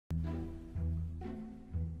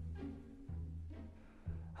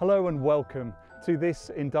Hello and welcome to this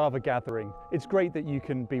Endava Gathering. It's great that you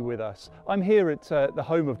can be with us. I'm here at the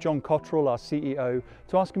home of John Cotterell, our CEO,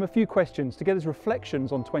 to ask him a few questions to get his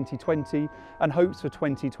reflections on 2020 and hopes for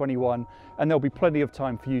 2021. And there'll be plenty of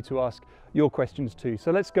time for you to ask your questions too. So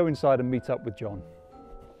let's go inside and meet up with John.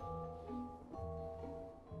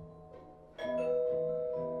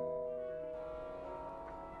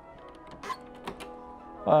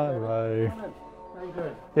 Hello. How you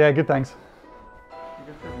doing? Yeah, good, thanks. You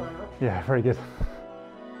good for a photo? Yeah, very good.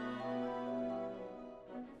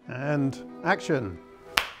 And action.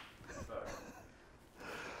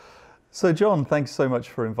 So John, thanks so much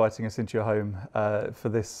for inviting us into your home for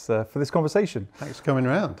this conversation. Thanks for coming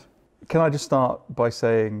around. Can I just start by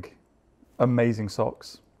saying, amazing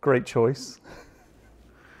socks, great choice.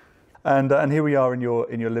 And here we are in your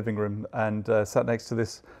living room and sat next to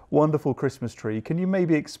this wonderful Christmas tree. Can you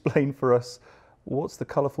maybe explain for us what's the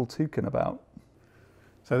colourful toucan about?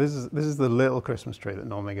 So this is the little Christmas tree that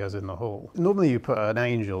normally goes in the hall. Normally you put an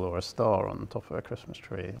angel or a star on top of a Christmas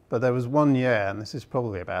tree. But there was one year, and this is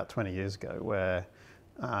probably about 20 years ago, where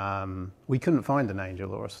we couldn't find an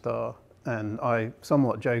angel or a star. And I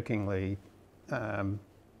somewhat jokingly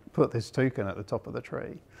put this toucan at the top of the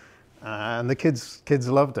tree. And the kids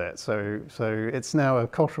loved it. So it's now a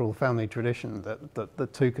Cotterell family tradition that the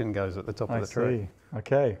toucan goes at the top of the tree.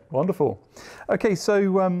 Okay, wonderful. Okay,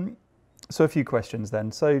 so a few questions then.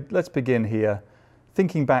 So let's begin here.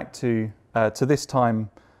 Thinking back to this time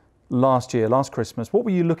last year, last Christmas, what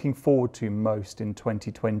were you looking forward to most in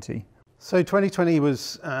 2020? So 2020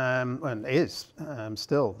 was, and is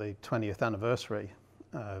still the 20th anniversary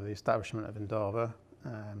of the establishment of Endava,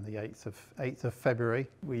 the 8th of February.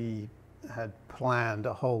 We had planned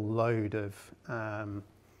a whole load of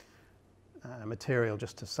material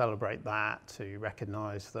just to celebrate that, to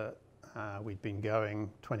recognise that we'd been going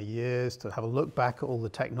 20 years, to have a look back at all the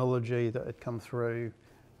technology that had come through.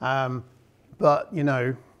 But, you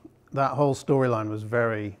know, that whole storyline was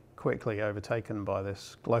very quickly overtaken by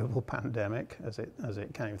this global pandemic as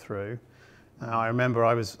it came through. I remember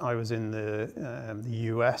I was in the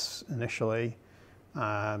US initially,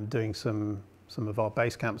 doing some of our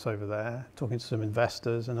base camps over there, talking to some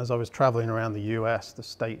investors. And as I was traveling around the US, the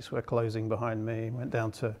States were closing behind me, went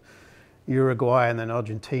down to Uruguay and then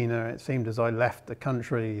Argentina. It seemed as I left the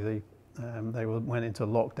country, they went into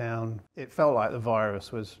lockdown. It felt like the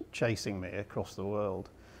virus was chasing me across the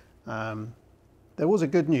world. There was a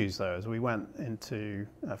good news though, as we went into,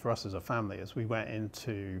 for us as a family, as we went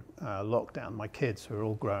into lockdown. My kids, who are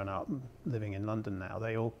all grown up, living in London now,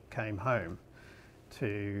 they all came home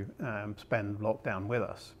to spend lockdown with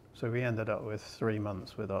us. So we ended up with 3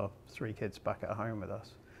 months with our 3 kids back at home with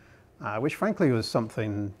us, which frankly was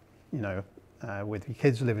something, you know, with your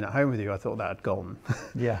kids living at home with you, I thought that had gone.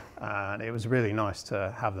 Yeah. And it was really nice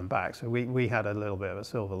to have them back. So we had a little bit of a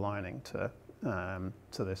silver lining to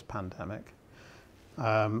this pandemic.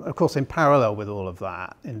 Of course, in parallel with all of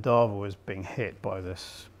that, Endava was being hit by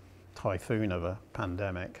this typhoon of a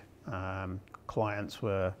pandemic. Clients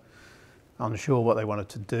were unsure what they wanted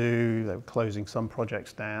to do. They were closing some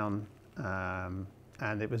projects down,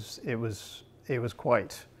 and it was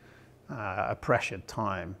quite a pressured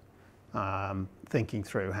time, thinking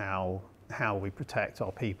through how we protect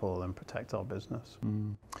our people and protect our business.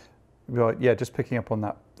 Right, yeah, just picking up on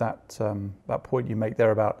that point you make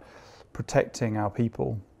there about protecting our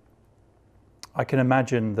people. I can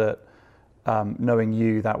imagine that, knowing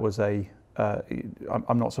you, that was I'm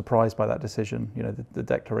not surprised by that decision. You know, the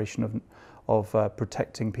declaration of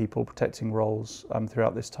protecting people, protecting roles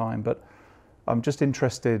throughout this time. But I'm just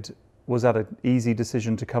interested, was that an easy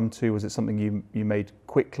decision to come to? Was it something you made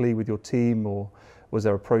quickly with your team, or was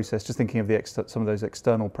there a process? Just thinking of some of those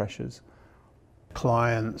external pressures.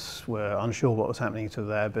 Clients were unsure what was happening to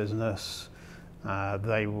their business. There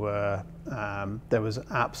was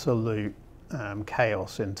absolute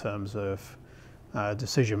chaos in terms of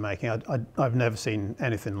decision making. I've never seen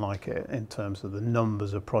anything like it in terms of the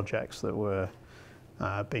numbers of projects that were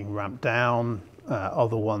being ramped down,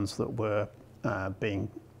 other ones that were being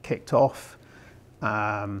kicked off.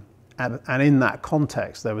 And in that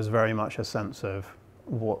context, there was very much a sense of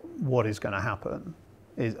what is going to happen.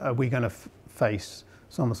 Are we going to face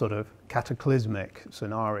some sort of cataclysmic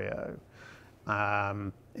scenario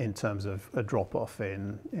in terms of a drop-off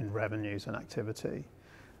in revenues and activity?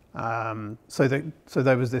 So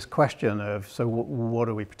there was this question of, so what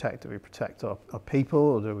do we protect? Do we protect our people,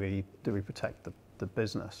 or do we protect the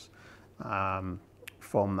business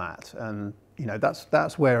from that? And you know,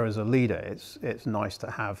 that's where, as a leader, it's nice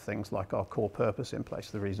to have things like our core purpose in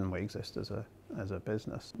place. The reason we exist as a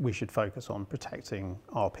business, we should focus on protecting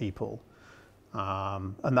our people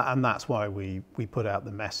And that's why we put out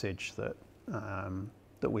the message that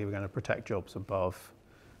that we were going to protect jobs above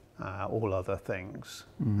all other things.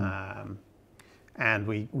 And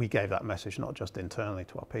we gave that message not just internally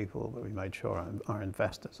to our people, but we made sure our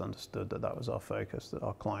investors understood that that was our focus, that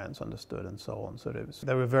our clients understood, and so on. So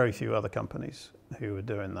there were very few other companies who were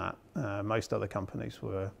doing that. Most other companies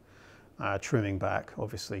were trimming back,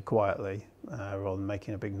 obviously quietly, rather than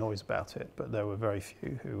making a big noise about it. But there were very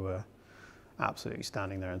few who were absolutely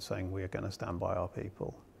standing there and saying, we are going to stand by our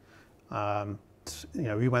people.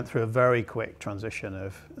 We went through a very quick transition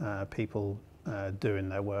of people doing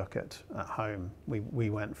their work at home. We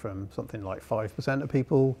went from something like 5% of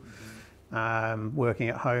people working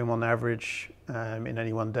at home on average in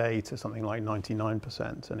any one day to something like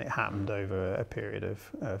 99%, and it happened over a period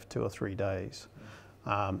of 2 or 3 days.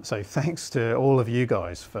 So thanks to all of you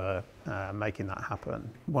guys for making that happen.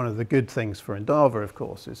 One of the good things for Endava, of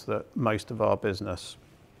course, is that most of our business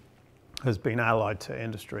has been allied to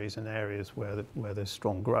industries and areas where there's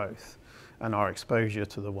strong growth, and our exposure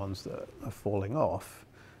to the ones that are falling off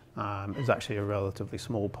is actually a relatively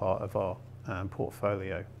small part of our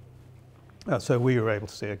portfolio. So we were able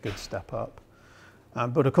to see a good step up.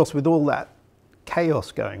 But of course, with all that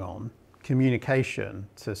chaos going on, communication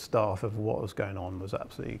to staff of what was going on was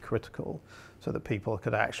absolutely critical, so that people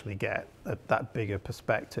could actually get that bigger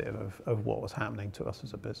perspective of what was happening to us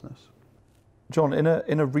as a business. John,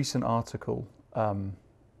 in a recent article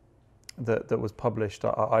that was published,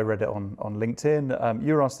 I read it on LinkedIn,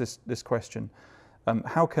 you were asked this question: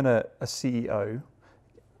 how can a CEO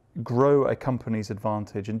grow a company's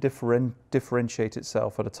advantage and differentiate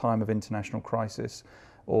itself at a time of international crisis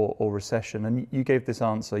or recession? And you gave this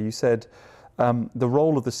answer. You said the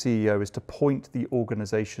role of the CEO is to point the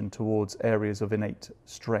organization towards areas of innate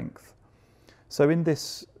strength. So in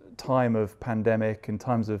this time of pandemic, in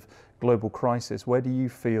times of global crisis, where do you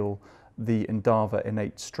feel the Endava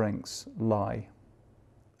innate strengths lie?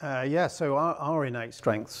 So our innate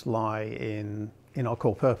strengths lie in our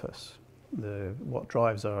core purpose, what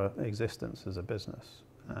drives our existence as a business,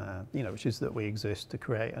 which is that we exist to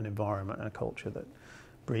create an environment and a culture that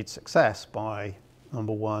breeds success by,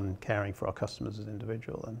 number one, caring for our customers as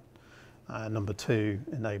individuals, and number two,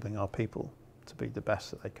 enabling our people to be the best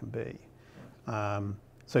that they can be.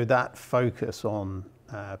 So that focus on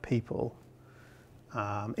people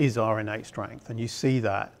is our innate strength, and you see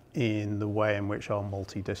that in the way in which our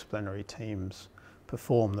multidisciplinary teams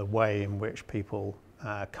perform, the way in which people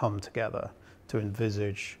come together to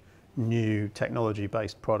envisage new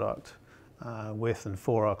technology-based product with and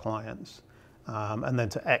for our clients, and then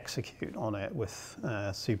to execute on it with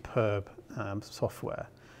superb software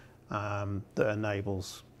that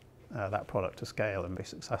enables that product to scale and be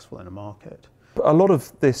successful in a market. A lot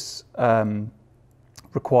of this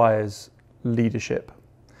requires leadership,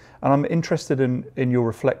 and I'm interested in your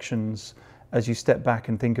reflections as you step back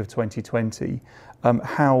and think of 2020,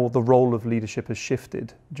 how the role of leadership has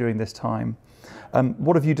shifted during this time.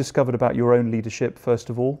 What have you discovered about your own leadership, first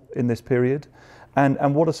of all, in this period?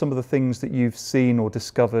 And what are some of the things that you've seen or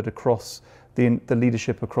discovered across the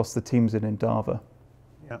leadership across the teams in Endava?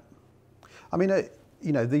 Yeah. I mean,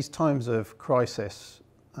 these times of crisis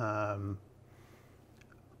are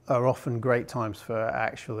often great times for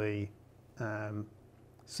actually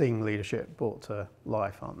seeing leadership brought to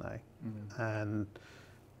life, aren't they? Mm-hmm.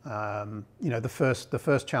 And the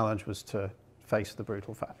first challenge was to face the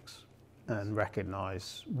brutal facts and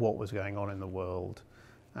recognise what was going on in the world,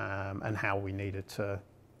 and how we needed to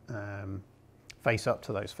face up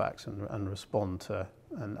to those facts and respond to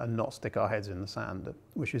and not stick our heads in the sand,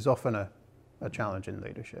 which is often a challenge in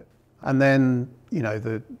leadership. And then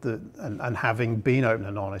and having been open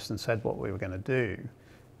and honest and said what we were going to do,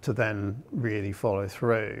 to then really follow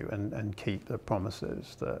through and keep the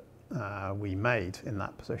promises that we made in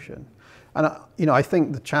that position. And I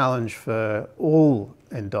think the challenge for all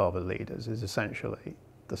Endava leaders is essentially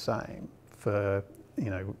the same.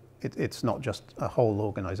 It's not just a whole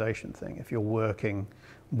organisation thing. If you're working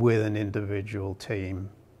with an individual team,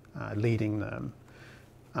 leading them,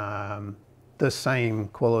 the same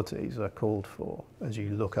qualities are called for as you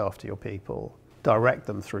look after your people, direct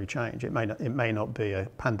them through change. It may not be a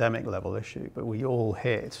pandemic level issue, but we all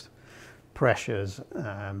hit pressures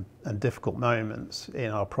and difficult moments in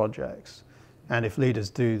our projects. And if leaders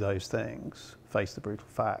do those things, face the brutal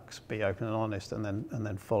facts, be open and honest, and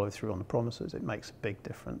then follow through on the promises, it makes a big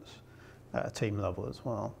difference at a team level as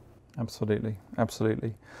well. Absolutely,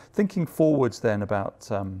 absolutely. Thinking forwards then about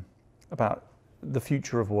the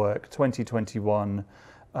future of work, 2021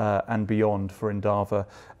 and beyond for Endava,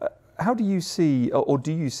 how do you see, or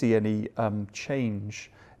do you see any change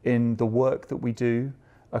in the work that we do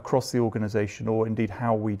across the organisation, or indeed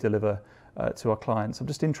how we deliver to our clients. I'm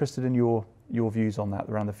just interested in your views on that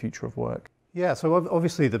around the future of work. Yeah, so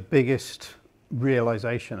obviously the biggest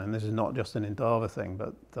realization, and this is not just an Endava thing,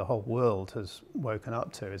 but the whole world has woken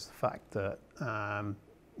up to, is the fact that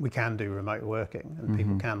we can do remote working and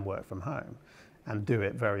people can work from home and do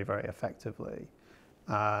it very, very effectively.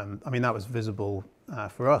 I mean, that was visible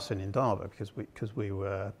for us in Endava because we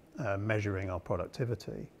were measuring our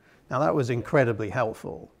productivity. Now, that was incredibly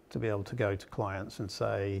helpful to be able to go to clients and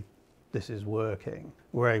say, this is working.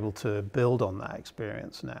 We're able to build on that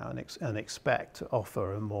experience now and expect to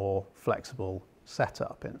offer a more flexible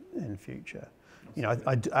setup in future. You know,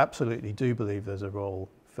 I absolutely do believe there's a role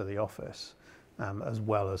for the office as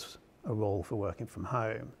well as a role for working from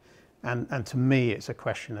home. And to me, it's a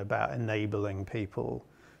question about enabling people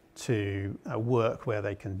to work where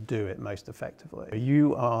they can do it most effectively.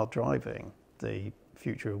 You are driving the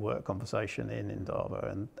future of work conversation in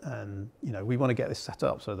Endava, and you know, we want to get this set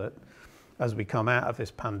up so that as we come out of this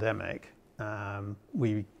pandemic,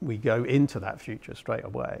 we go into that future straight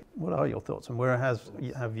away. What are your thoughts, and where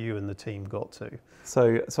have you and the team got to?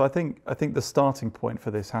 So I think the starting point for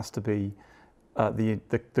this has to be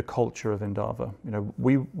the culture of Endava. You know,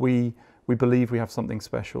 we believe we have something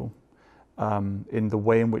special in the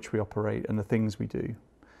way in which we operate and the things we do.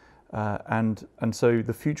 And so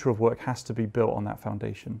the future of work has to be built on that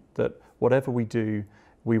foundation, that whatever we do,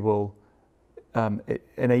 we will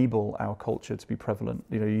enable our culture to be prevalent.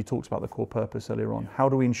 You know, you talked about the core purpose earlier on. How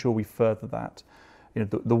do we ensure we further that? You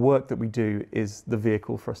know, the work that we do is the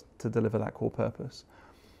vehicle for us to deliver that core purpose.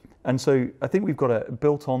 And so I think we've got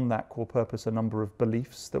built on that core purpose a number of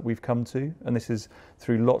beliefs that we've come to, and this is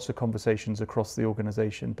through lots of conversations across the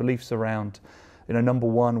organisation. Beliefs around, you know, number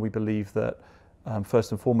one, we believe that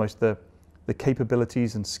first and foremost, the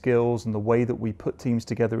capabilities and skills and the way that we put teams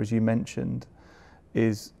together, as you mentioned,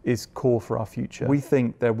 is core for our future. We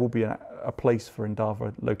think there will be a place for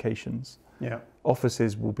Endava locations. Yeah.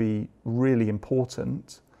 Offices will be really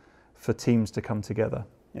important for teams to come together.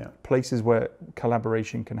 Yeah. Places where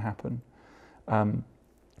collaboration can happen,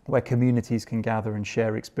 where communities can gather and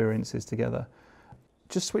share experiences together.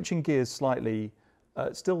 Just switching gears slightly,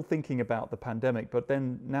 still thinking about the pandemic, but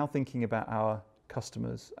then now thinking about our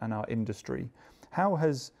customers and our industry. How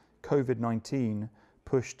has COVID-19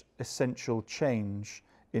 pushed essential change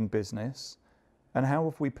in business, and how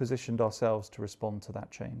have we positioned ourselves to respond to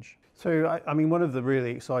that change? So, I mean, one of the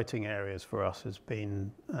really exciting areas for us has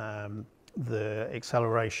been the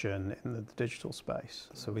acceleration in the digital space.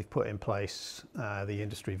 So we've put in place the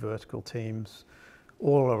industry vertical teams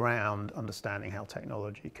all around understanding how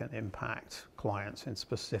technology can impact clients in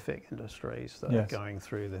specific industries that are going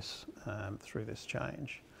through this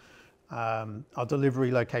change. Our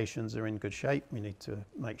delivery locations are in good shape. We need to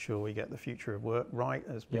make sure we get the future of work right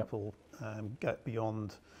as people get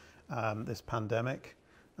beyond this pandemic.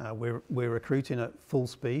 We're recruiting at full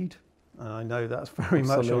speed, and I know that's very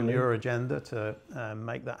much on your agenda to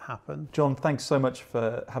make that happen. John, thanks so much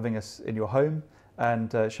for having us in your home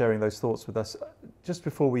and sharing those thoughts with us. Just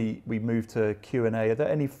before we move to Q&A, are there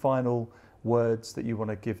any final words that you want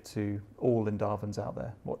to give to all Endavans out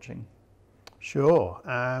there watching? Sure.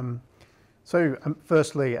 So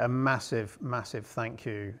firstly, a massive, massive thank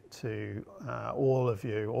you to all of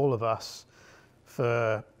you, all of us,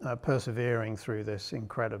 for persevering through this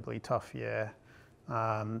incredibly tough year.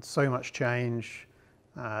 So much change,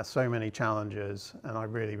 so many challenges, and I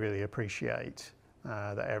really, really appreciate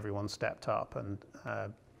that everyone stepped up and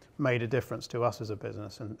made a difference to us as a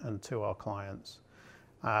business and to our clients.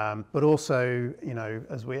 But also, you know,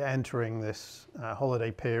 as we're entering this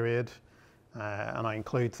holiday period, and I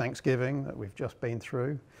include Thanksgiving that we've just been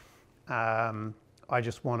through, I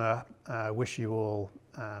just want to wish you all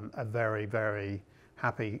a very, very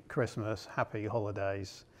happy Christmas, happy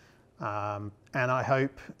holidays. And I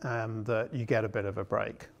hope that you get a bit of a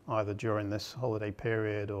break, either during this holiday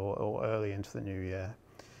period or early into the new year.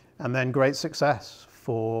 And then great success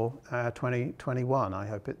for 2021. I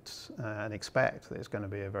hope it's and expect that it's going to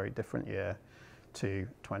be a very different year to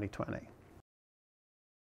 2020.